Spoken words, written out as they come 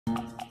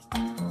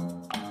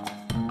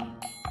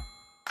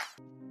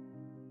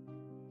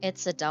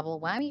It's a double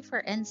whammy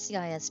for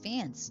NCIS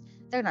fans.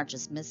 They're not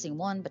just missing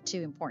one, but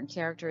two important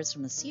characters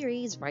from the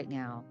series right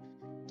now.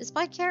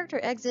 Despite character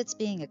exits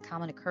being a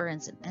common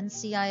occurrence in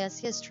NCIS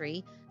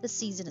history, the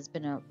season has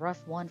been a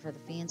rough one for the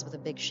fans with a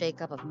big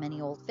shakeup of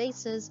many old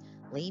faces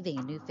leaving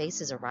and new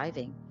faces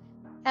arriving.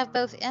 Have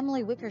both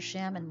Emily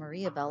Wickersham and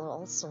Maria Bello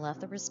also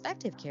left their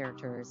respective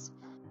characters?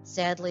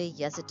 Sadly,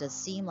 yes, it does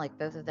seem like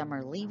both of them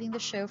are leaving the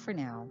show for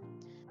now.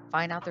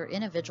 Find out their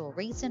individual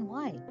reason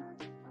why.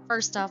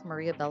 First off,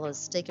 Maria Bello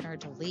has taken her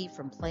to leave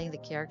from playing the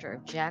character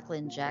of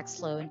Jacqueline Jack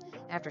Sloan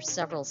after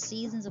several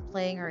seasons of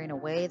playing her in a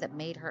way that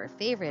made her a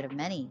favorite of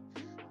many.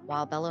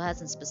 While Bello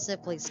hasn't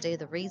specifically stated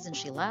the reason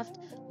she left,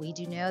 we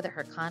do know that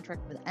her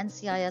contract with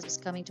NCIS was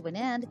coming to an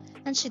end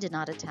and she did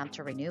not attempt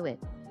to renew it.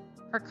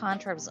 Her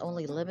contract was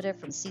only limited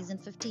from season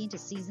 15 to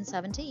season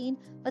 17,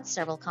 but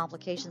several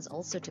complications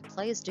also took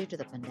place due to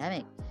the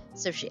pandemic,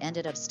 so she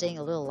ended up staying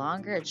a little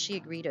longer and she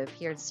agreed to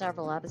appear in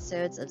several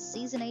episodes of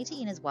season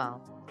 18 as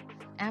well.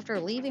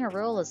 After leaving her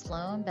role as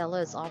Sloane, Bella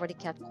has already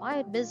kept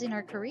quiet busy in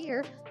her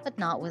career, but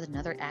not with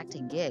another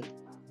acting gig.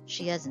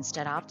 She has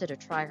instead opted to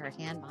try her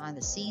hand behind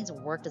the scenes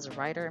and worked as a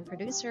writer and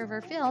producer of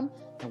her film,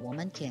 The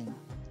Woman King.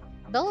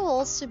 Bella will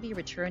also be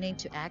returning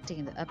to acting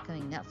in the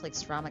upcoming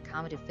Netflix drama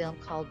comedy film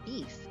called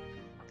Beef.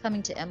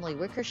 Coming to Emily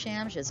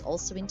Wickersham, she has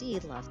also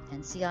indeed left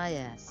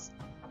NCIS.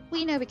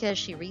 We know because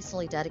she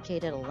recently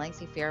dedicated a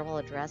lengthy farewell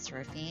address to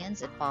her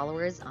fans and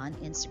followers on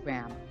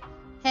Instagram.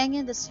 Hang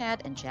in this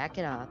hat and jack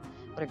it up.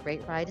 What a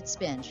great ride it's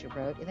been, she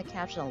wrote in the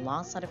caption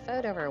alongside a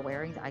photo of her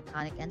wearing the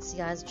iconic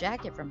NCIS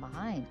jacket from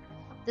behind.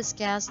 This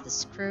cast,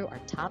 this crew are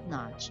top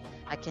notch.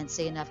 I can't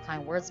say enough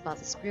kind words about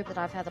this group that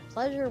I've had the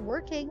pleasure of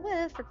working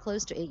with for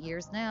close to 8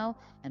 years now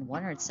and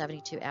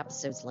 172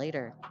 episodes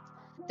later.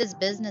 This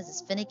business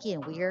is finicky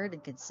and weird,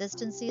 and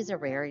consistency is a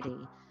rarity.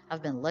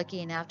 I've been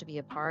lucky enough to be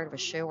a part of a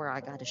show where I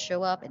got to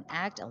show up and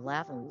act and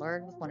laugh and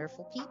learn with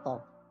wonderful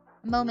people.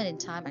 A moment in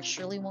time I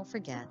surely won't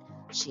forget,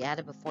 she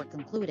added before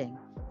concluding.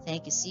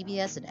 Thank you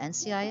CBS and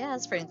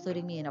NCIS for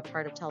including me in a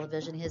part of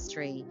television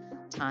history.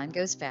 Time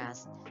goes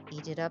fast.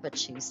 Eat it up but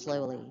chew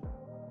slowly.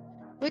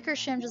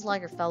 Wickersham, just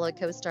like her fellow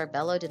co-star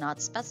Bello, did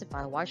not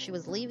specify why she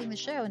was leaving the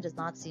show and does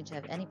not seem to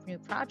have any new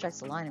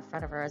projects aligned in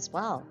front of her as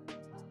well.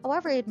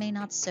 However, it may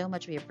not so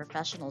much be a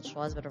professional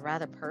choice, but a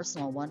rather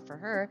personal one for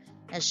her,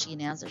 as she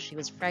announced that she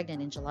was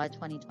pregnant in July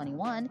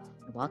 2021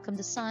 and welcomed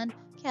a son,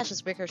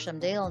 Cassius Wickersham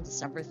Dale, on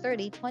December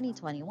 30,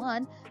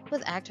 2021,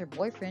 with actor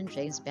boyfriend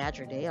James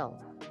Badger Dale.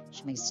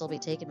 She may still be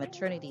taking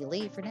maternity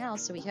leave for now,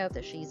 so we hope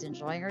that she's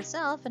enjoying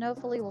herself and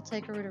hopefully will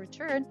take her to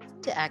return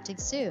to acting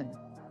soon.